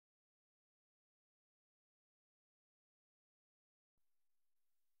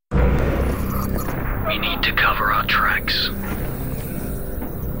cover our tracks.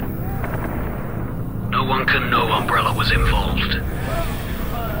 No one can know Umbrella was involved.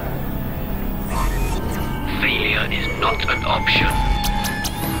 Failure is not an option.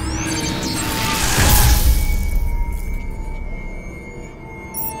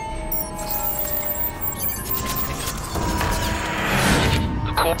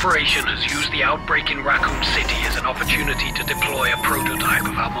 The corporation has used the outbreak in Racoon City as an opportunity to deploy a prototype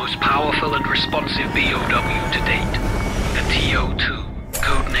of our most powerful and responsive BOW to date, the TO2,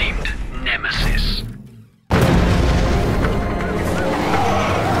 codenamed Nemesis.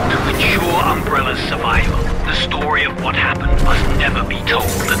 To ensure Umbrella's survival, the story of what happened must never be told.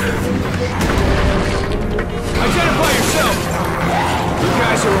 Identify yourself! You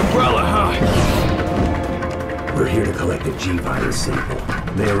guys are Umbrella, huh? We're here to collect the G-Virus sample.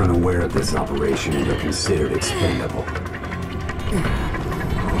 They are unaware of this operation and are considered expendable.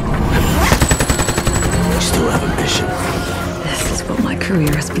 We still have a mission. This is what my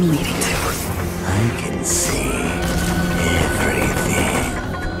career has been leading to. I can see everything.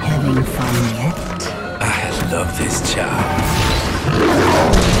 Having fun yet? I love this job.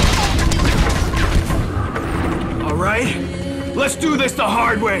 All right, let's do this the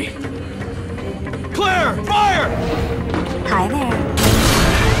hard way. Claire, fire! Hi there.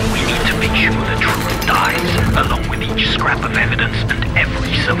 We need to make sure the truth dies, along with each scrap of evidence and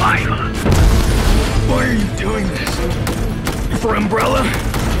every survivor. Why are you doing this? For Umbrella?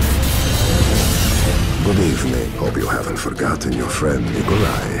 Believe me, hope you haven't forgotten your friend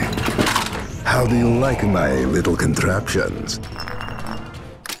Nikolai. How do you like my little contraptions?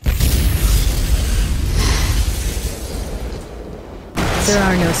 There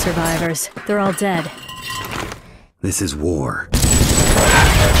are no survivors. They're all dead. This is war.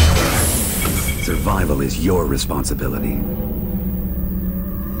 Survival is your responsibility.